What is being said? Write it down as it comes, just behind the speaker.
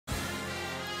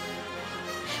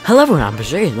Hello everyone, I'm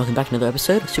Berserk, and welcome back to another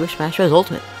episode of Super Smash Bros.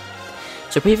 Ultimate.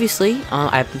 So previously,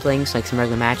 I've been playing some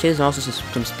regular matches and also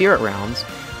some spirit rounds,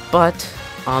 but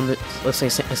let's say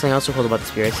something else cool about the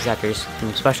spirits is that there's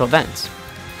some special events.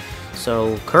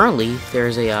 So currently,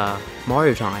 there's a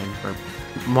Mario time, or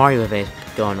Mario event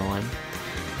going on,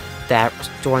 that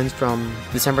joins from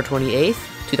December 28th,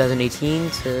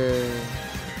 2018 to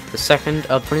the 2nd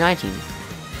of 2019.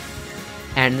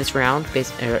 And in this round,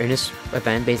 in this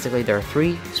event, basically there are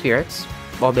 3 spirits,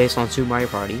 all based on Super Mario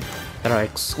Party, that are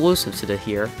exclusive to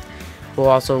here. Well,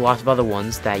 also lots of other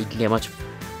ones that you can get much.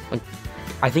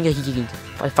 I think you can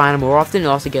find them more often, and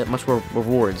also get much more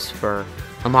rewards for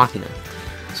unlocking them.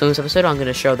 So in this episode, I'm going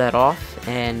to show that off,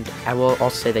 and I will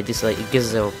also say that this it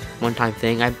gives us a one-time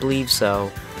thing, I believe.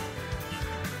 So,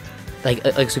 so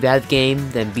if you have the game,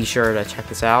 then be sure to check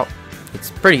this out.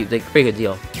 It's pretty good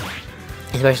deal.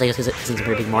 Especially since I'm a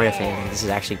pretty big Mario fan, and this is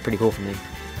actually pretty cool for me.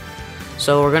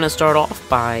 So we're gonna start off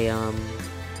by,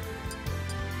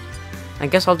 I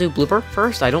guess I'll do blooper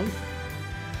first. I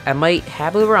might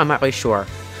have blooper, I'm not really sure.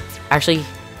 Actually,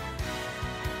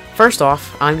 first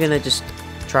off, I'm gonna just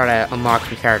try to unlock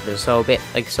some characters. So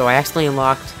I accidentally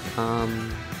unlocked,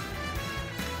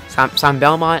 Sam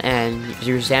Belmont and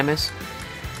Zero Samus,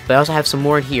 but I also have some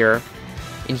more in here.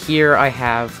 In here I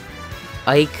have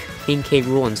Ike, King K.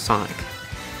 Rool, and Sonic.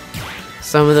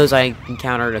 Some of those I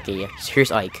encountered, okay, yeah,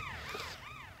 here's Ike.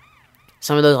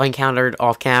 Some of those I encountered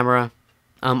off camera.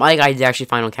 Ike I did actually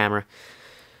find on camera.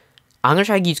 I'm gonna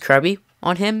try to use Kirby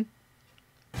on him,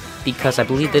 because I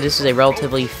believe that this is a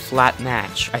relatively flat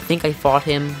match. I think I fought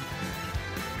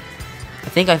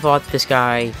this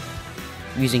guy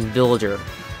using Villager.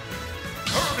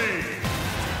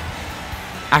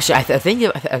 Actually, I think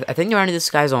the round this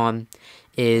guy's on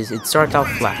is it starts out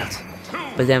flat,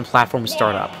 but then platforms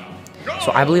start up.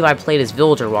 So I believe I played as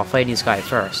Villager while fighting this guy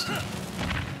first.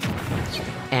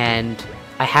 And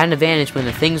I had an advantage when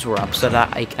the things were up, so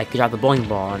that I could have the bowling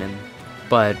ball on him.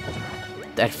 But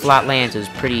that flat lands is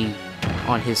pretty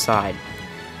on his side.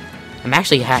 I'm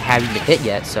actually having to hit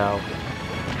yet, so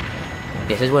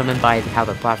this is what I meant by how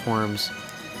the platforms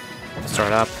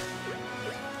start up.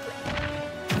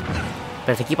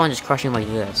 But if I keep on just crushing like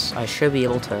this, I should be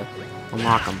able to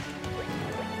unlock them.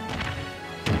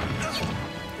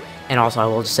 And also, I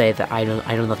will just say that I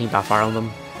know nothing about Fire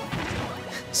Emblem.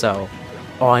 So,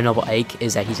 all I know about Ike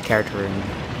is that he's a character in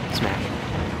Smash.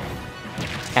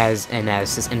 And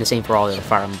the same for all the other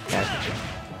Fire Emblem characters.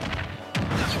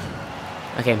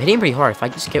 Okay, I'm hitting him pretty hard. If I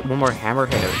just get one more hammer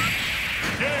hitter.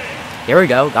 There we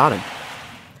go, got him.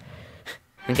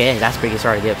 Okay, that's a pretty good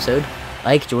start of the episode.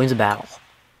 Ike joins a battle.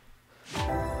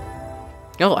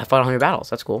 Oh, I fought 100 battles.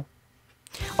 That's cool.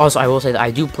 Also, I will say that I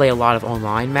do play a lot of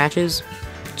online matches.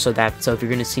 So if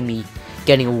you're gonna see me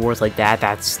getting awards like that,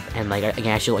 and I can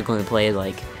actually only play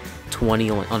like 20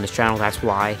 on this channel. That's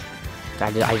why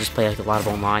I just play a lot of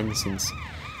online, since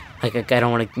I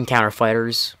don't want to encounter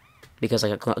fighters, because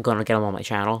I'm gonna get them on my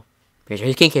channel.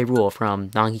 Here's King K. Rool from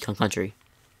Donkey Kong Country,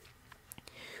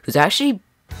 who's actually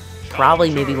probably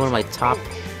maybe one of my top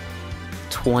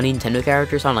 20 Nintendo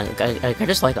characters. I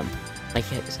just like him.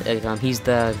 He's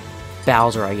the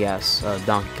Bowser, I guess, of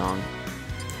Donkey Kong.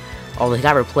 Although he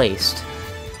got replaced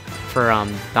for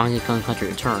Donkey Kong Country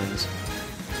Returns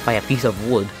by a piece of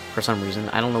wood for some reason.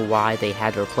 I don't know why they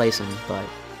had to replace him, but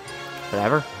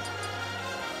whatever.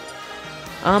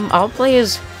 I'll play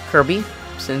as Kirby,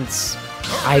 since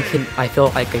I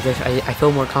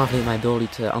feel more confident in my ability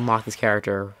to unlock this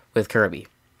character with Kirby.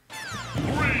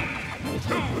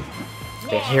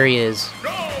 Okay, here he is.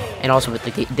 And also,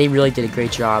 they really did a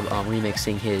great job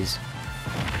remixing his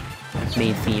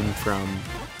main theme from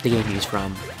the game he's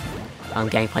from,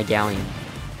 Gangplank Galleon.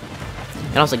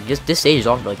 And also, this stage is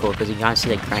also really cool, because you can kind of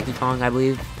see Cranky Kong, I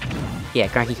believe. Yeah,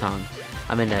 Cranky Kong.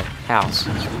 I'm in the house.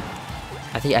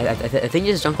 I think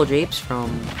this is Uncle Japes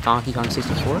from Donkey Kong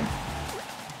 64.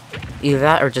 Either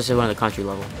that or just one of the country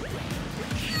level.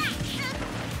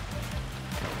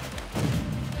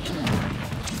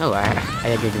 Oh, I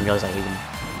didn't realize I even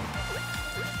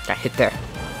got hit there.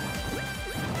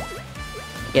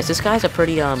 Yes, this guy's a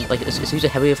pretty, he's a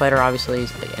heavyweight fighter, obviously,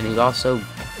 and he's also,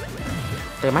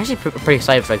 I'm actually pretty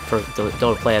excited for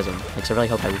to play as him. So I really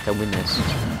hope I can win this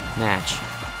match.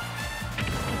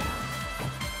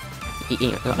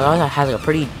 He also has a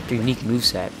pretty unique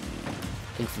moveset.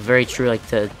 It's very true,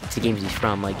 to games he's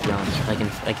from. In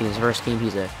his first game,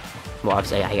 he's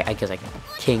obviously, I guess,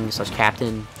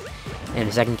 king/captain. And in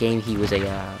the second game, he was a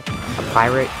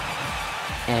pirate.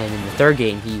 And in the third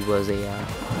game, he was a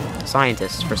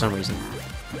scientist for some reason.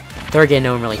 Third game,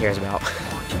 no one really cares about.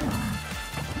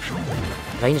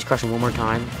 If I can just crush him one more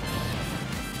time.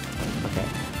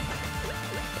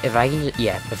 if I can,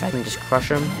 if I can just crush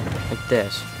him like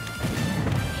this.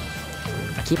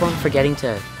 I keep on forgetting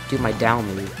to do my down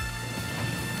move.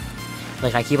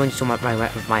 Like I keep on doing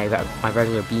my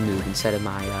regular B move instead of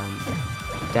my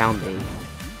down B.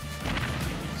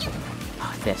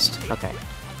 Oh, fist. Okay.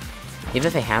 Even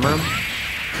if I hammer him.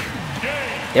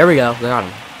 There we go. Got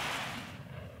him.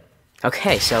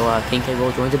 Okay, so King K.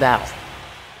 Rool joins the battle.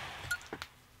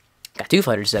 Got 2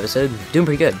 fighters this episode. Doing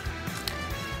pretty good.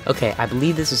 Okay, I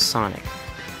believe this is Sonic.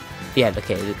 Yeah,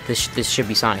 okay, this should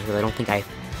be Sonic, because I don't think I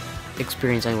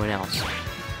experienced anyone else.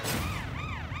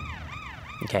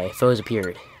 Okay, foes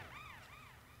appeared.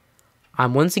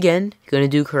 I'm once again gonna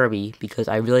do Kirby because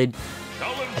I really,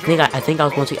 I think I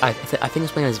was once, I think I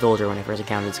was playing as Villager when I first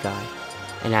encountered this guy,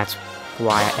 and that's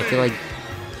why I feel like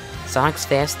Sonic's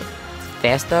fast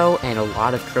though, and a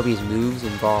lot of Kirby's moves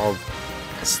involve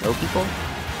slow people.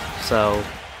 So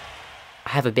I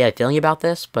have a bad feeling about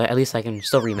this, but at least I can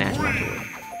still rematch him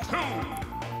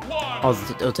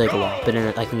afterward. It'll take a while, but then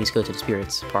I can at least go to the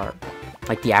spirits part.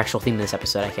 Like the actual theme of this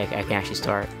episode, I can actually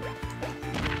start.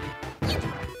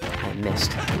 I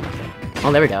missed.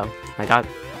 Oh, there we go. I got.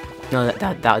 No,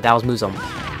 that was moves on.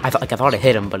 I thought I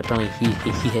hit him, but apparently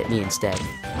he hit me instead.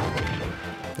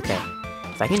 Okay,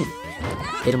 if I can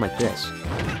hit him like this.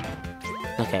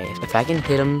 Okay, if I can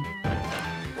hit him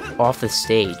off the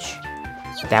stage,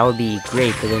 that would be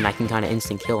great, because then I can kind of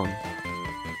instant kill him.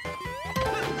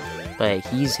 But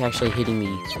he's actually hitting me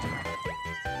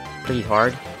pretty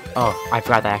hard. Oh, I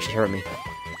forgot that actually hurt me.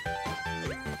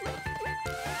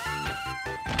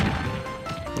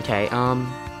 Okay, I'm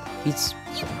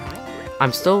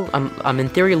in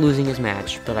theory losing his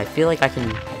match, but I feel like I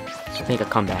can make a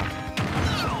comeback.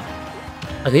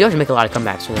 Okay, you have to make a lot of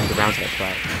comebacks for the round set,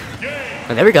 but...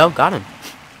 Oh, there we go, got him.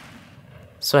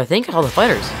 So I think all the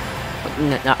fighters,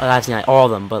 not all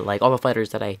of them, but like all the fighters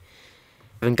that I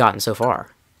haven't gotten so far.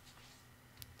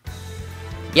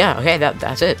 Yeah, okay,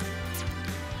 that's it.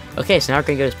 Okay, so now we're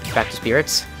gonna go back to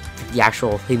spirits, the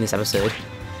actual theme of this episode.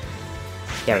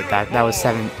 Yeah, that was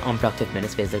 7 unproductive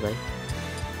minutes basically.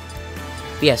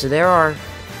 But yeah, so there are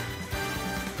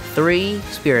 3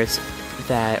 spirits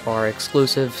that are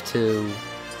exclusive to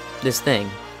this thing.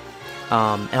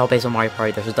 And all based on Mario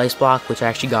Party. There's a dice block, which I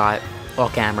actually got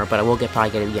off camera, but I will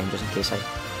probably get it again just in case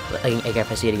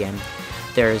if I see it again.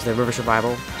 There's the River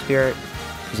Survival spirit,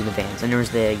 who's in the vans, and there's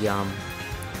the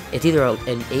it's either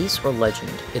an ace or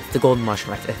legend. It's the golden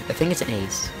mushroom. I think it's an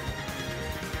ace.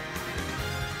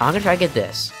 I'm gonna try to get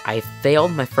this. I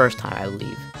failed my first time, I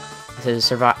believe. It says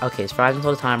survive. Okay, survive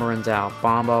until the timer runs out.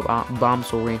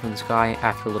 Bombs will rain from the sky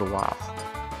after a little while.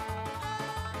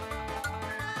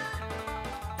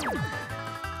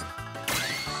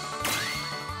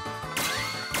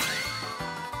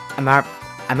 I'm not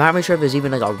really sure if there's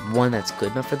even like a one that's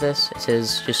good enough for this. It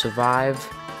says just survive.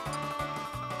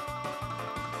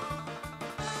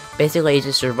 Basically,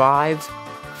 just survive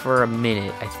for a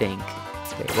minute, I think.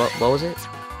 Wait, what was it?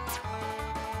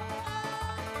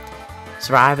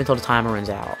 Survive until the timer runs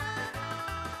out.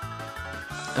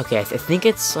 Okay, I think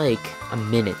it's like a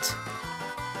minute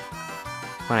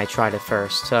when I tried it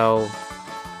first, so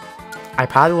I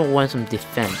probably will want some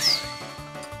defense.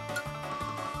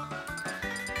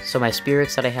 So my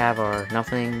spirits that I have are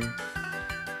nothing.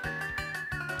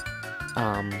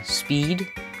 Speed,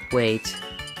 weight,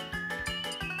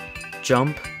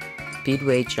 jump, speed,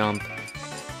 weight, jump,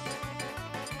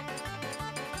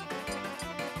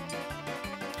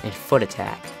 and foot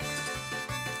attack.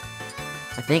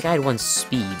 I think I had one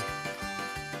speed.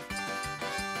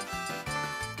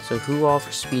 So who all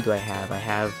for speed do I have? I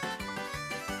have.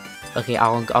 Okay,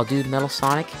 I'll do Metal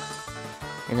Sonic,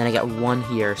 and then I got one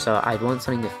here. So I want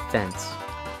something defense.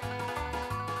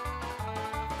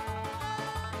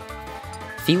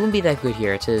 Feet wouldn't be that good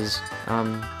here. It says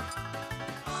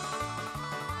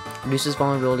reduces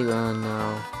vulnerability when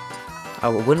I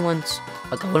wouldn't want.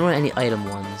 Like, I wouldn't want any item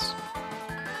ones.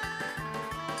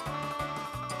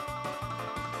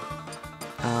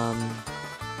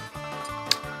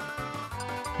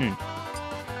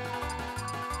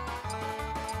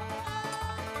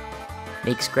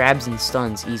 Makes grabs and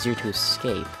stuns easier to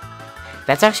escape.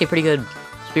 That's actually a pretty good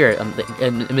spirit.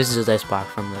 And this is a dice block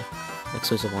from the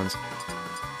exclusive ones.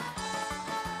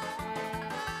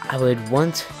 I would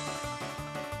want.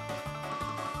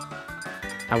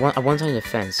 I want something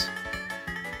defense.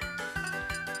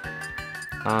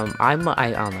 I don't know.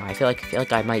 I feel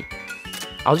like I might.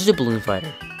 I'll just do Balloon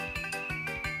Fighter.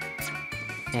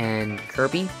 And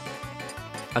Kirby.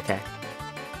 Okay.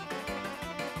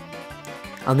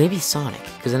 Oh, maybe Sonic,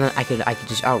 because then I could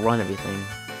just outrun everything.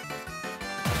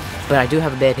 But I do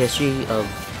have a bad history of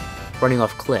running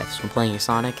off cliffs when playing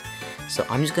Sonic. So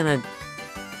I'm just gonna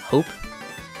hope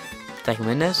that I can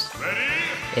win this.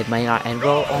 It might not end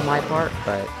well on my part,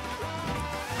 but...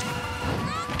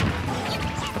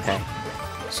 Okay.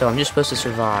 So I'm just supposed to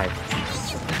survive.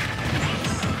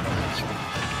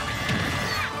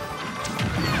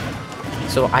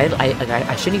 So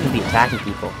I shouldn't even be attacking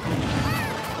people.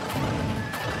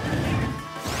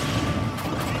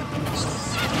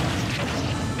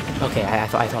 Okay, I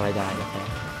thought I died. Okay.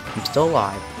 I'm still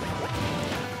alive.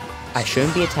 I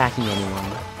shouldn't be attacking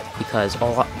anyone because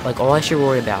all I should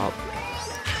worry about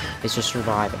is just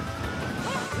surviving.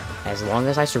 As long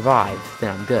as I survive,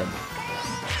 then I'm good.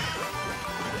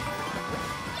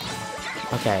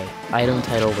 Okay, item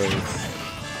title wave.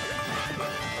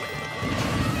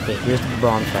 Okay, here's the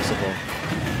Bomb Festival.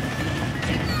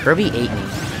 Kirby ate me.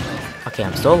 Okay,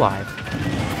 I'm still alive.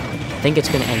 I think it's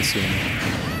gonna end soon.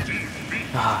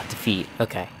 Ah, defeat.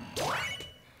 Okay.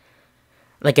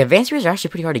 Like, advanced spirits are actually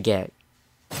pretty hard to get.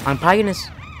 I'm probably gonna...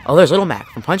 Oh, there's Little Mac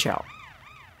from Punch-Out!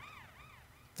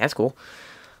 That's cool.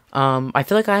 I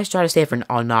feel like I should try to stay for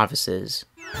all novices.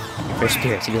 For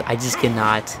spirits, because I just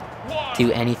cannot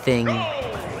do anything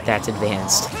that's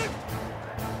advanced.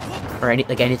 Or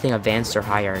anything advanced or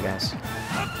higher, I guess.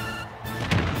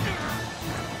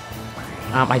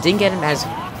 I didn't get him as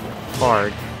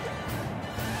hard.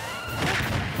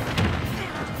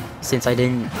 Since I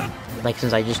didn't...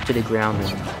 since I just did a ground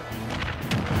one.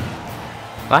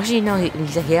 Well, actually, no, he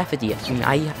said he had 50. I mean,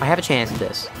 I have a chance at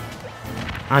this.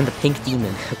 I'm the pink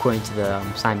demon, according to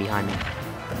the sign behind me.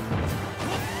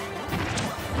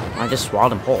 I just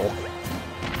swallowed him whole.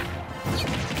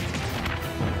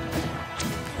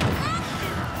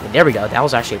 And there we go, that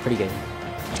was actually a pretty good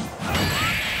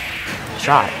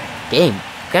shot. Game.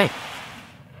 Okay.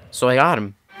 So I got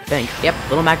him, I think. Yep,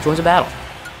 Little Mac joins the battle.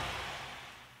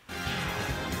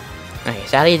 Okay,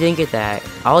 sadly I didn't get that.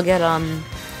 I'll get,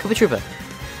 Koopa Troopa.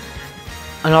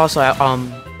 And also,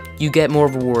 you get more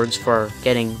rewards for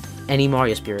getting any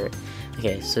Mario Spirit.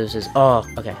 Okay, so this is... Oh,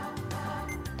 okay.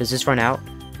 Does this run out?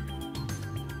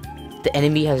 The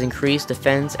enemy has increased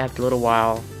defense after a little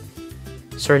while.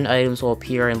 Certain items will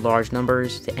appear in large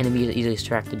numbers. The enemy is easily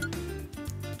distracted.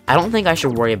 I don't think I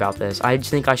should worry about this. I just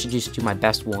think I should just do my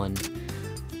best one.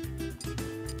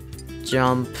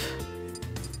 Jump.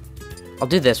 I'll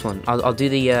do this one. I'll do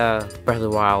the Breath of the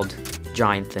Wild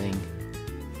giant thing.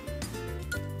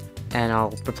 And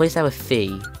I'll replace that with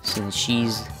Fee, since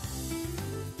she's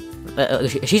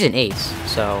an ace,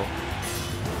 so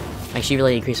like she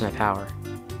really increased my power.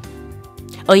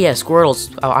 Oh yeah,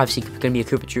 Squirtle's obviously gonna be a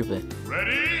Koopa Troopa.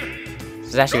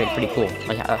 It's actually pretty cool,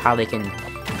 like how they can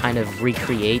kind of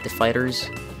recreate the fighters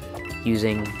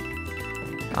using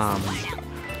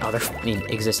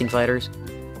existing fighters.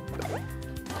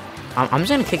 I'm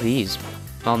just gonna kick these.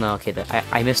 Oh no, okay,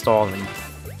 I missed all of them.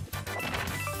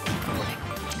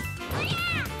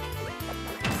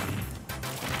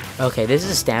 Okay, this is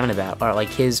a stamina battle, or like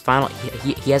his final.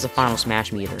 He has a final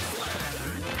smash meter.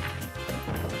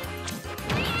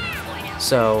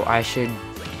 So I should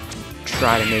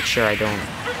try to make sure I don't.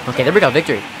 Okay, there we go,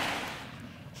 victory.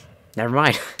 Never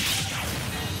mind.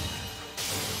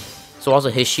 So also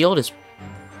his shield is.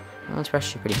 Well, it's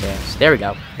actually pretty fast. There we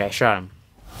go. Okay, I shot him.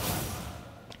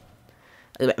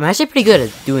 I'm actually pretty good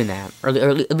at doing that, or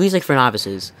at least like for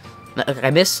novices. I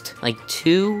missed like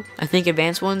 2, I think,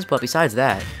 advanced ones, but besides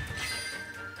that.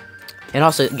 And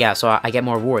also, yeah, so I get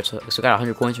more rewards, so I got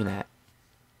 100 coins from that.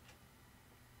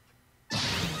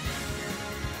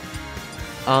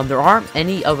 There aren't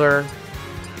any other...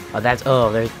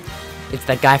 Oh, it's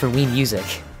that guy from Wii Music.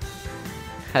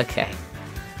 Okay.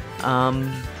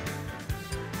 I'm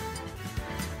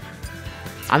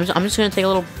just gonna take a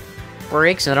little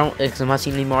break, so because I'm not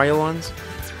seeing any Mario ones.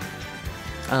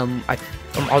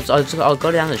 I'll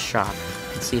go down to the shop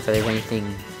and see if there's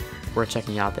anything worth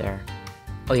checking out there.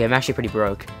 Oh yeah, I'm actually pretty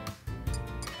broke.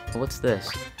 What's this?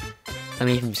 I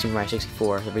mean, from Super Mario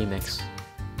 64, the remix.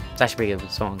 It's actually a pretty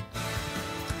good song.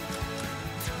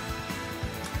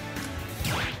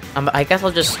 I guess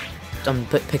I'll just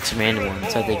pick some random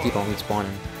ones so they keep on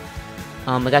respawning.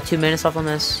 I got 2 minutes left on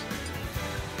this.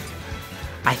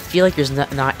 I feel like there's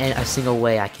not a single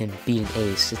way I can beat an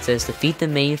ace. It says defeat the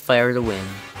main fighter to win.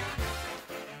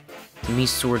 Enemy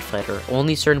Sword Fighter.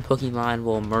 Only certain Pokemon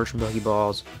will emerge from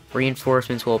Pokeballs.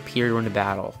 Reinforcements will appear during the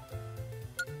battle.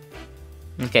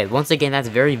 Okay, once again, that's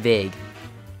very vague.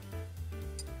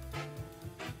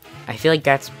 I feel like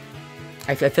that's...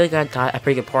 I feel like I got a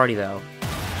pretty good party, though.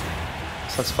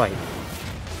 So let's fight.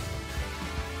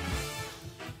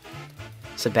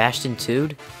 Sebastian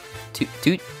Toad? Toot?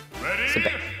 Yeah,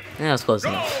 that was close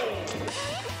enough.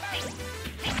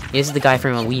 This is the guy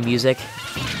from Wii Music.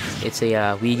 It's a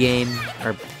Wii game,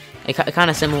 or it kind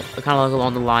of similar, kind of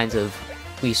along the lines of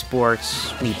Wii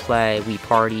Sports, Wii Play, Wii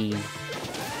Party,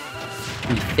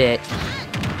 Wii Fit.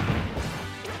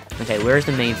 Okay, where's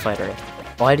the main fighter?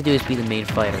 All I had to do is be the main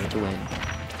fighter to win.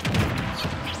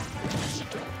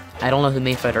 I don't know who the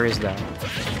main fighter is though.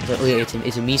 But, wait, it's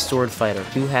a Mii sword fighter.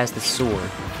 Who has the sword?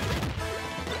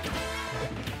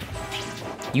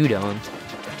 You don't.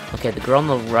 Okay, the girl on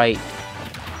the right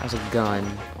has a gun.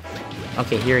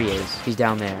 Okay, here he is. He's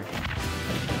down there.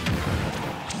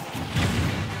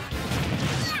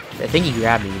 I think he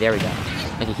grabbed me. There we go.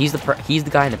 Okay, he's the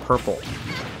guy in the purple.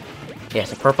 Yes,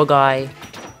 the purple guy.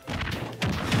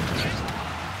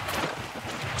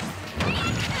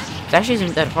 It actually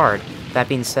isn't that hard. That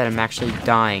being said, I'm actually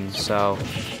dying, so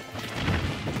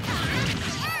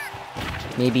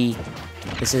maybe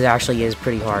this actually is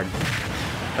pretty hard.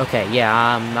 Okay, yeah,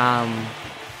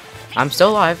 I'm still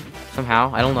alive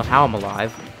somehow. I don't know how I'm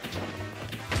alive.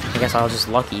 I guess I was just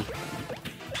lucky.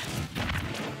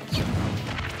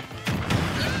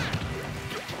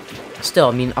 Still,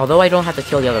 I mean, although I don't have to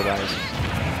kill the other guys,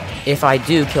 if I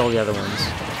do kill the other ones,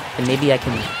 then maybe I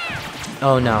can.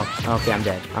 Oh no. Okay, I'm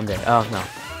dead. I'm dead. Oh no.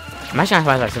 I'm actually not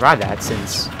surprised I survived that,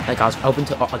 since I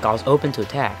was open to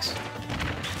attacks.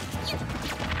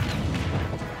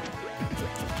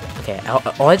 Okay,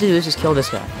 all I have to do is just kill this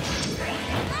guy.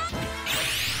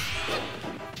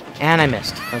 And I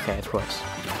missed. Okay, of course.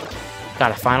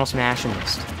 Got a final smash and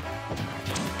missed.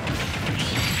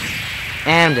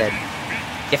 And I'm dead.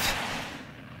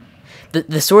 Yep.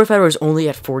 The sword fighter was only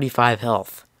at 45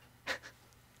 health.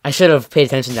 I should have paid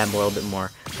attention to that a little bit more.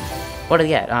 What did I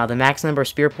get? The max number of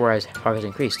spirit power has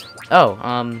increased.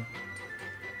 Oh,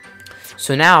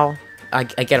 so now I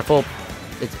get a full.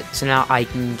 So now I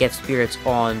can get spirits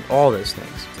on all those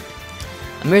things.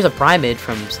 Here's a Primid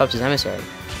from Substance Emissary.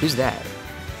 Who's that?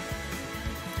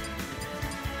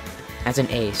 That's an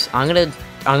ace. I like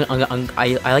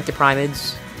the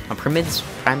Primids.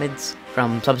 Primids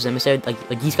from Substance Emissary.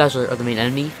 Like these guys are the main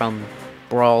enemy from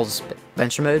Brawl's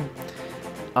Venture Mode.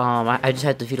 I just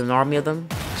had to defeat an army of them.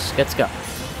 Let's go.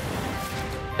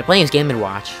 They're playing this Game &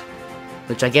 Watch,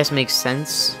 which I guess makes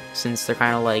sense since they're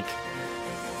kind of like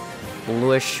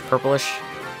bluish, purplish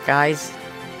guys.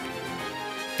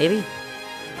 Maybe.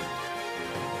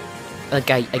 Like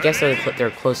I guess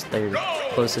they're close. They're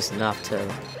closest enough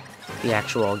to the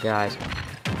actual guys.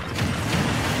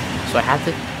 So I have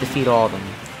to defeat all of them.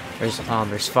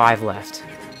 There's 5 left.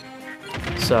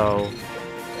 So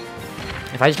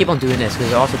if I just keep on doing this,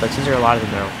 because also like since there are a lot of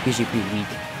them, they're usually pretty weak.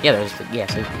 Yeah,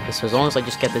 so as long as I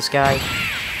just get this guy,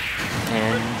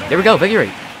 and there we go,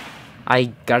 victory! I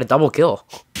got a double kill.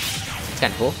 It's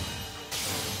kind of cool.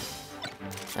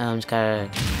 Just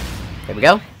gotta, there we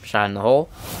go, shot in the hole,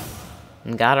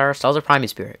 and got ourselves a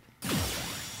Primate Spirit.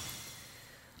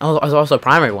 Oh, there's also a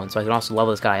primary one, so I can also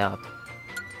level this guy up.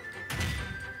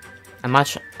 I'm not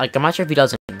sure if he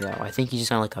does anything though. I think he's just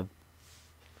kind of like a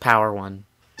power one.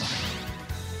 So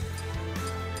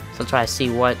I'll try to see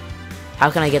how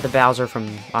can I get the Bowser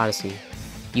from Odyssey?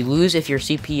 You lose if your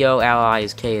CPO ally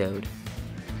is KO'd.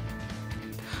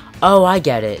 Oh, I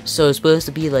get it. So it's supposed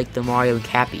to be like the Mario and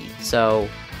Cappy. So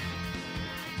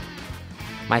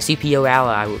my CPO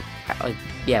ally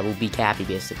will be Cappy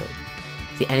basically.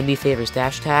 The enemy favors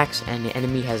dash attacks, and the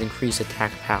enemy has increased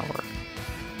attack power.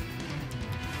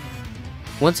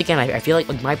 Once again, I feel like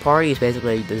my party is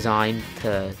basically designed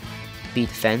to be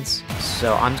defense,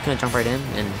 so I'm just gonna jump right in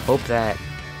and hope that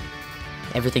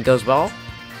everything goes well.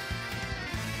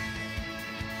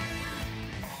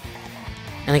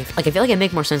 And I feel like it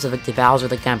make more sense if like the Bowser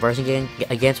the kind of version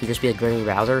against would just be a regular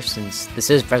Bowser, since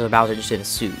this is regular Bowser just in a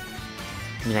suit.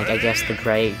 I mean, I guess the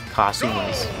gray costume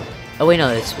is. Oh wait, no,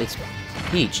 it's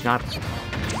Peach, not.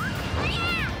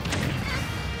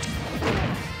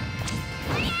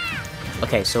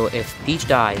 Okay, so if Peach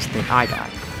dies, then I die.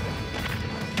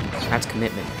 That's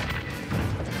commitment.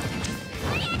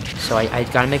 So I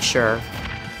gotta make sure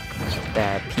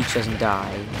that Peach doesn't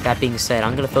die. That being said,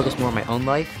 I'm gonna focus more on my own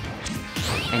life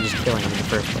and just killing him in the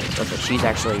first place. Okay, she's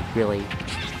actually really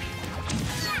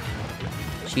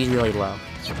low.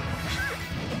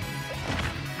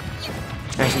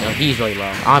 Actually, no, he's really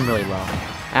low. I'm really low.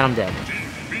 And I'm dead.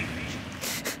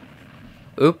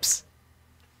 Oops.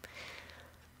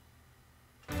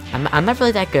 I'm not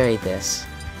really that good at this.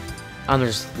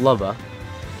 There's Loba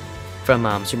from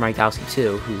Super Mario Galaxy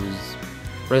 2, who's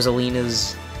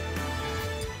Rosalina's.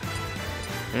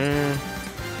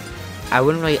 I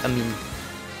wouldn't really. I mean,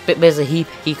 basically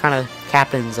he kind of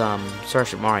captains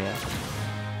Starship Mario.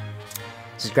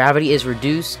 His gravity is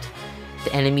reduced,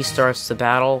 the enemy starts the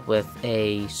battle with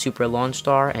a super launch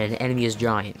star, and the enemy is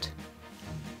giant.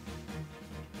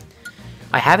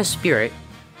 I have a spirit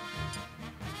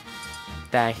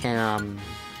that can,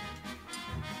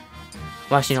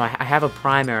 well, actually, no, I have a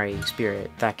primary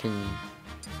spirit that can,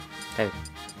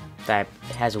 that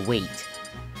has a weight.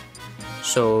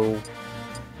 So,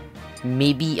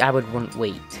 maybe I would want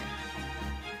weight.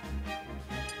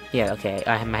 Yeah, okay,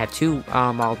 I have two,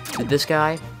 I'll do this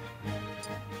guy.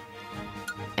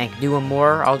 And I can do one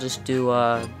more, I'll just do,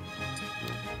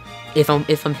 if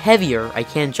I'm heavier, I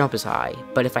can't jump as high.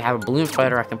 But if I have a balloon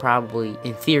fighter, I can probably,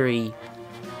 in theory,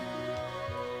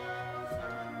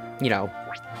 you know,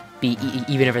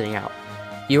 even everything out.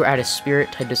 You're at a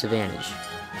spirit type disadvantage.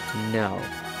 No.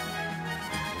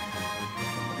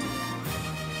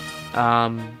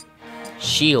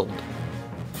 Shield.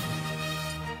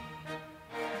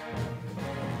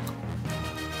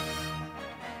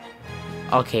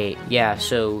 Okay, yeah,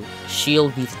 so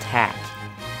shield beats attack.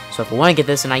 So if I want to get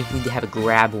this, then I need to have a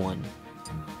grab one.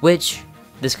 Which,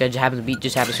 this guy just happens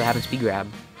to be grab.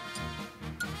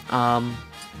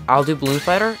 I'll do balloon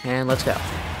fighter, and let's go.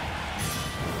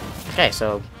 Okay,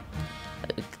 so,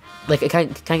 like, it kind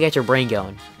of gets your brain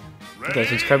going. Okay,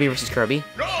 so it's Kirby versus Kirby.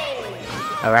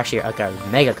 Oh, actually, okay,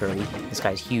 Mega Kirby. This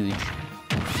guy's huge.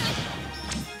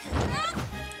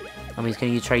 I mean, he's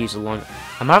gonna try to use the launch.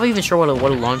 I'm not even sure what a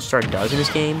launch star does in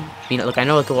this game. I mean, like, I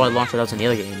know like what a launch star does in the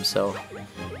other games, so,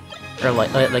 or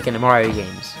like in the Mario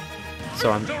games.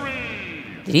 So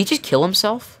did he just kill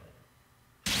himself?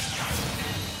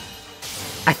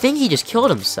 I think he just killed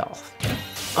himself.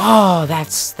 Oh,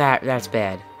 that's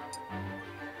bad.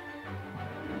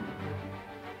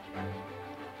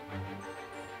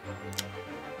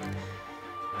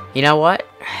 You know what?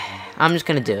 I'm just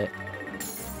gonna do it.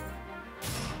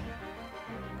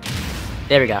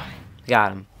 There we go.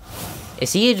 Got him.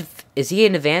 Is he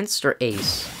an advanced or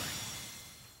ace?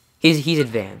 He's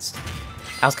advanced.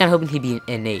 I was kind of hoping he'd be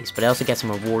an ace, but I also get some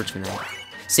rewards from that.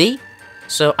 See?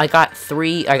 So I got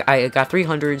I got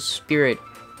 300 spirit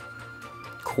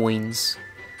coins.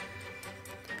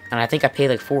 And I think I paid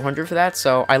like 400 for that,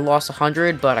 so I lost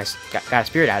 100, but I got a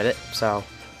spirit out of it. So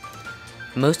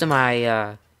most of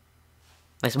my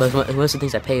most of the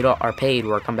things I paid are paid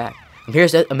or come back. And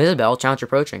here's Isabelle, challenge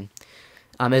approaching.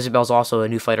 Isabelle's also a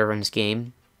new fighter in this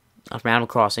game. From Animal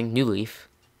Crossing, New Leaf.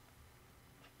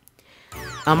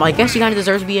 I guess she kind of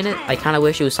deserves to be in it. I kind of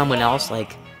wish it was someone else,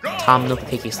 like Tom Nook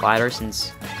Cakey Slider,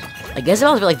 since like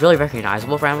Isabelle's like really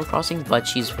recognizable for Animal Crossing, but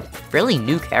she's a fairly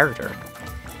new character.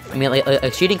 I mean,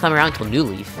 like she didn't come around until New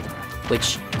Leaf,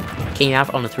 which came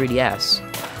out on the 3DS,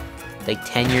 like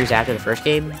 10 years after the first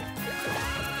game.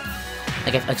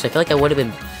 Like, I feel like I would have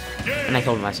been, and I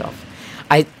told myself,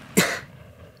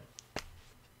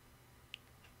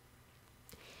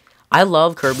 I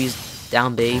love Kirby's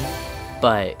down B,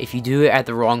 but if you do it at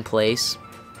the wrong place,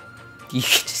 you can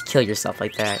just kill yourself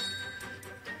like that.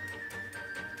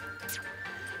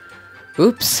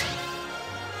 Oops.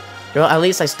 Well, at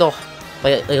least I still,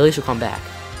 like, at least you'll come back.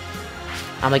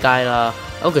 I'm like, oh,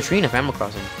 Katrina from Animal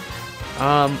Crossing.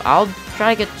 I'll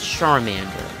try to get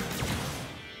Charmander.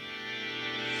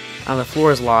 The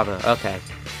floor is lava. Okay.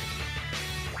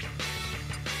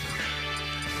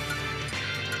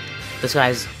 This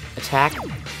guy's attack.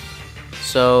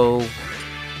 So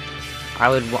I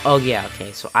would. Oh yeah.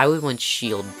 Okay. So I would want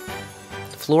shield.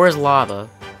 The floor is lava.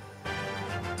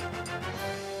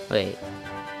 Wait.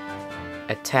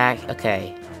 Attack.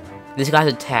 Okay. This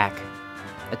guy's attack.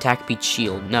 Attack beats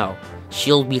shield. No.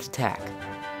 Shield beats attack.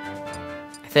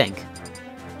 I think.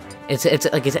 It's kind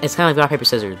of like rock paper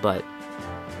scissors, but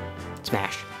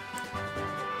smash.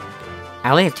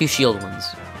 I only have 2 shield ones.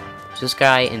 So this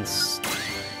guy and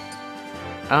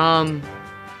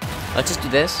let's just do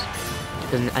this,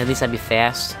 because at least I'd be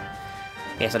fast.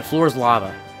 Okay, so the floor is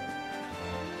lava.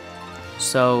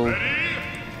 So,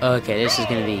 okay, this is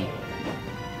gonna be.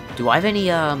 Do I have any?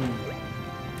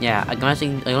 Yeah, I don't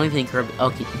think Kirby.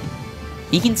 Okay,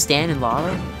 he can stand in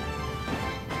lava.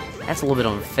 That's a little bit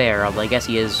unfair, although I guess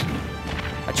he is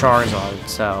a Charizard,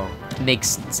 so it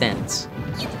makes sense.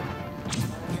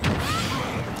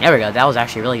 There we go. That was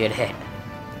actually a really good hit.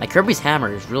 Like Kirby's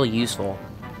hammer is really useful.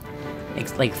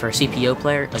 It's like for CPU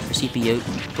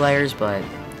players, but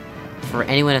for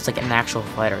anyone that's like an actual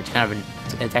fighter, it's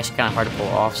actually kind of hard to pull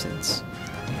off since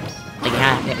like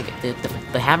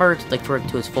the hammer, like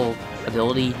to its full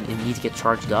ability, it needs to get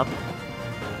charged up,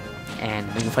 and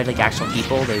when you fight like actual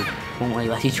people, they won't really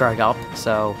let you charge up.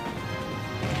 So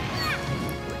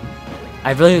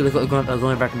I really going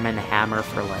to recommend the hammer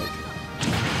for like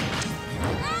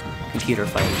computer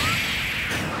fighting.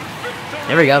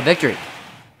 There we go, victory.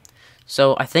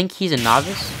 So I think he's a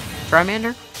novice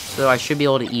Charmander, so I should be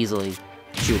able to easily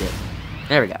shoot it.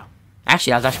 There we go.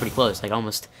 Actually, that was actually pretty close. Like,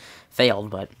 almost failed,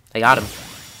 but I got him.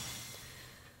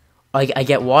 I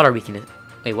get water weakness.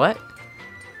 Wait, what?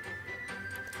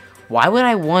 Why would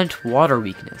I want water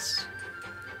weakness?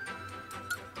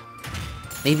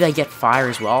 Maybe I get fire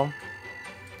as well?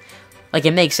 Like,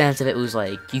 it makes sense if it was,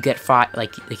 like, you get fire,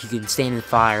 like you can stand in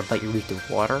fire, but you're weak to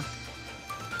water.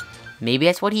 Maybe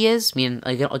that's what he is? I mean,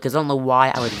 like, because I don't know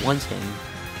why I would want him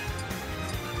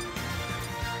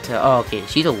to... Oh, okay,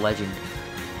 she's a legend.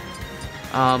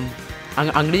 I'm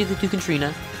gonna do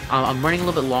Katrina. I'm running a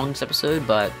little bit long this episode,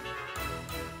 but...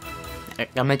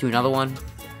 I might do another one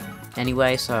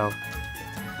anyway, so...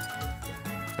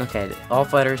 Okay, all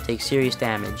fighters take serious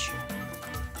damage.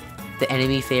 The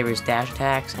enemy favors dash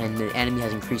attacks, and the enemy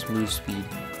has increased move speed.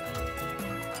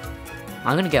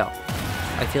 I'm gonna go.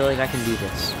 I feel like I can do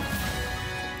this.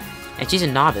 And she's a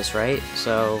novice, right?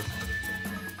 So...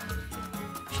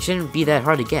 she shouldn't be that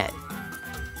hard to get.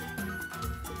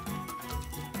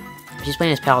 She's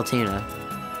playing as Palutena.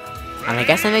 And I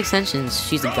guess that makes sense since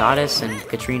she's a goddess and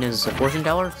Katrina's a fortune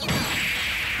teller.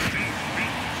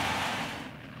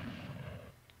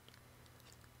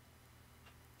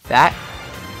 That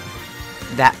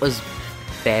was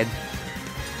bad.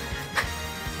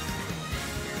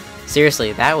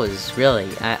 Seriously, that was really...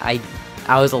 I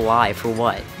was alive for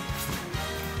what?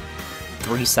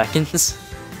 3 seconds?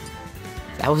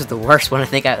 That was the worst one I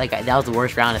think that was the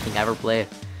worst round I think I ever played.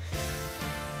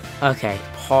 Okay,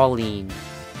 Pauline.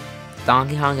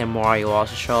 Donkey Kong and Mario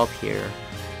also show up here.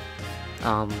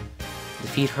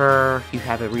 Defeat her, you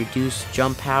have a reduced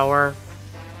jump power.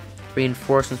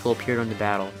 Reinforcements will appear during the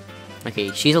battle.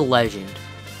 Okay, she's a legend.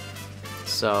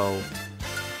 So...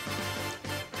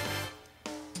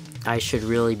 I should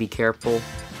really be careful.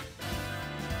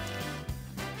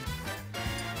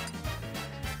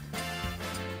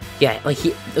 Yeah, like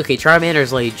okay,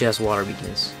 Charmander's like just water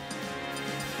weakness.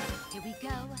 Here we go,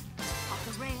 off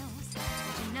the rails.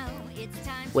 You know it's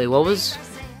time. Wait, what was?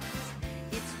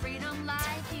 It's freedom like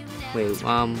you never Wait,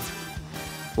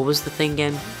 what was the thing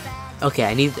again? Okay,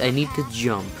 I need to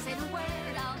jump. said a word,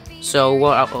 I'll be So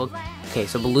what? Okay,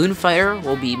 so Balloon Fighter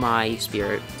will be my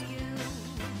spirit.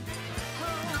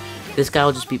 This guy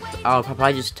will just be. I'll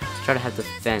probably just try to have the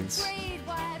fence.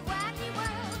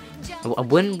 I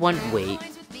wouldn't want. Wait.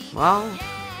 Well,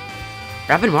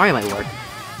 Rapid Mario might work.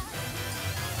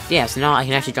 Yeah, so now I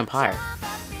can actually jump higher.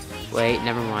 Wait,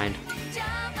 never mind.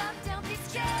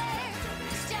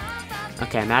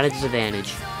 Okay, I'm at a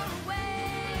disadvantage.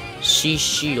 She's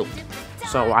shield,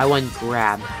 so I want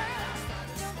grab.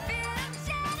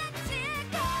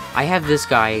 I have this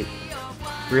guy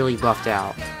really buffed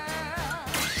out,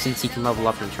 since he can level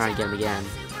up and I'm trying to get him again.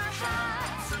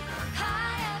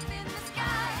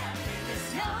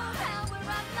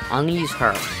 I'm gonna use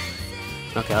her.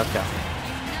 Okay, let's go.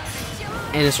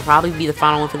 And this will probably be the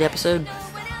final one for the episode.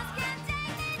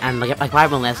 And like, I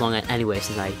probably won't last long anyway,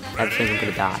 since I have a feeling I'm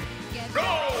gonna die.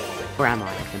 Where am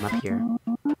I? Okay, I'm up here.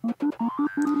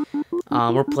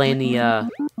 We're playing the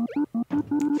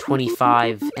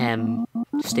 25M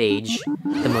stage,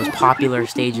 the most popular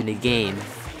stage in the game.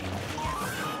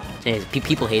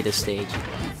 People hate this stage,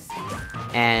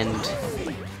 and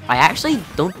I actually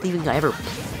don't think I ever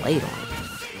played on it.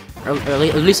 Or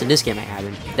at least in this game I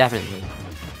haven't, definitely.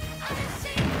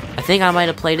 I think I might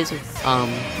have played it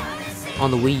on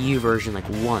the Wii U version like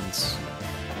once.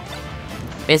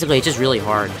 Basically, it's just really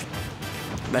hard,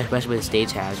 especially with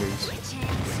stage hazards.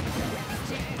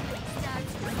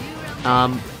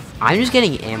 I'm just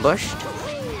getting ambushed.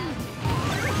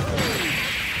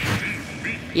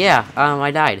 Yeah, I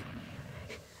died.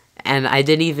 And I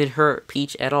didn't even hurt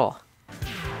Peach at all.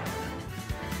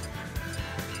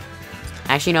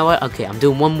 Actually, you know what? Okay, I'm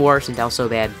doing one more since that was so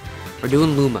bad. We're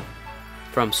doing Luma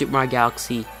from Super Mario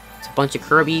Galaxy. It's a bunch of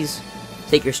Kirby's.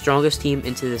 Take your strongest team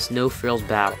into this no-frills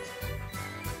battle.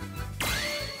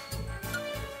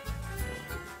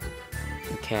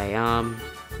 Okay, I'll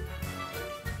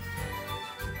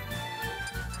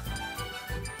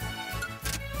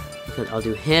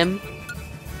do him,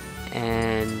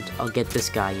 and I'll get this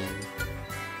guy in.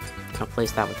 I'll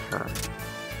place that with her.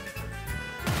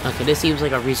 Okay, this seems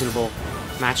like a reasonable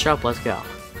matchup. Let's go.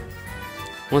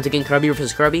 Once again, Kirby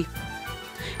versus Kirby.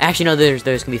 Actually, no, there's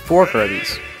gonna be 4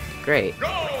 Kirbys. Great.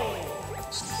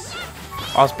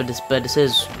 Also, but this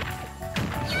is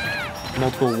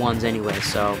multiple ones anyway,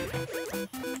 so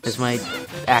this might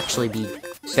actually be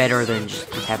better than just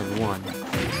having one.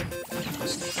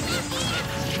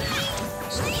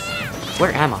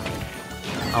 Where am I?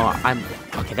 Oh, I'm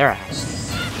okay. There I am.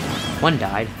 One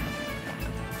died.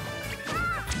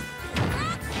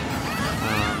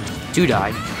 2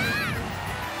 died.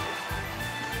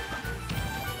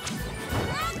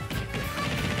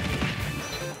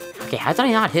 Okay, how did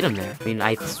I not hit him there? I mean,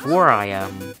 I swore I,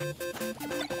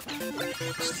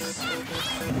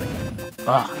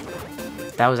 Ugh.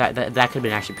 That could have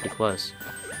been actually pretty close.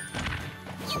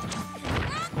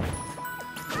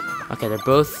 Okay, they're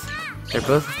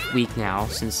both weak now,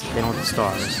 since they don't have the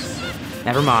stars.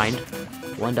 Never mind.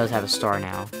 One does have a star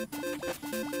now.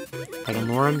 I can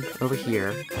lure him over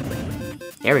here.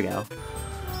 There we go.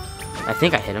 I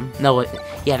think I hit him. No,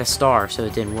 he had a star, so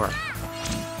it didn't work.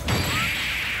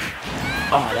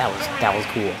 Oh, that was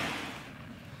cool.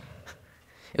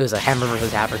 It was a Hammer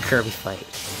vs. Dapper Kirby fight.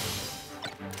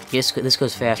 This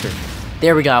goes faster.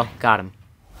 There we go. Got him.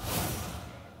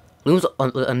 Loom's,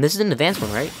 and this is an advanced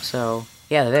one, right? So,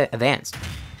 yeah, they're advanced.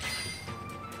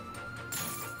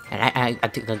 And I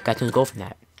got to go from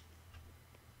that.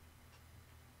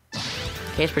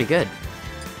 Okay, it's pretty good.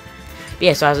 But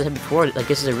yeah, so as I said before, like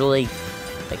this is a really,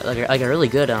 like a really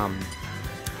good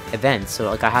event. So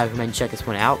like I highly recommend check this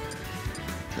one out.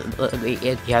 You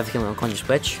have to get on your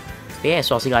Switch. But yeah,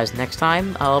 so I'll see you guys next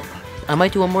time. I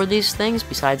might do one more of these things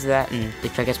besides that, and try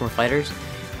to get some more fighters.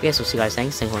 But yeah, so see you guys.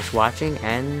 Thanks so much for watching,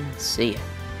 and see ya.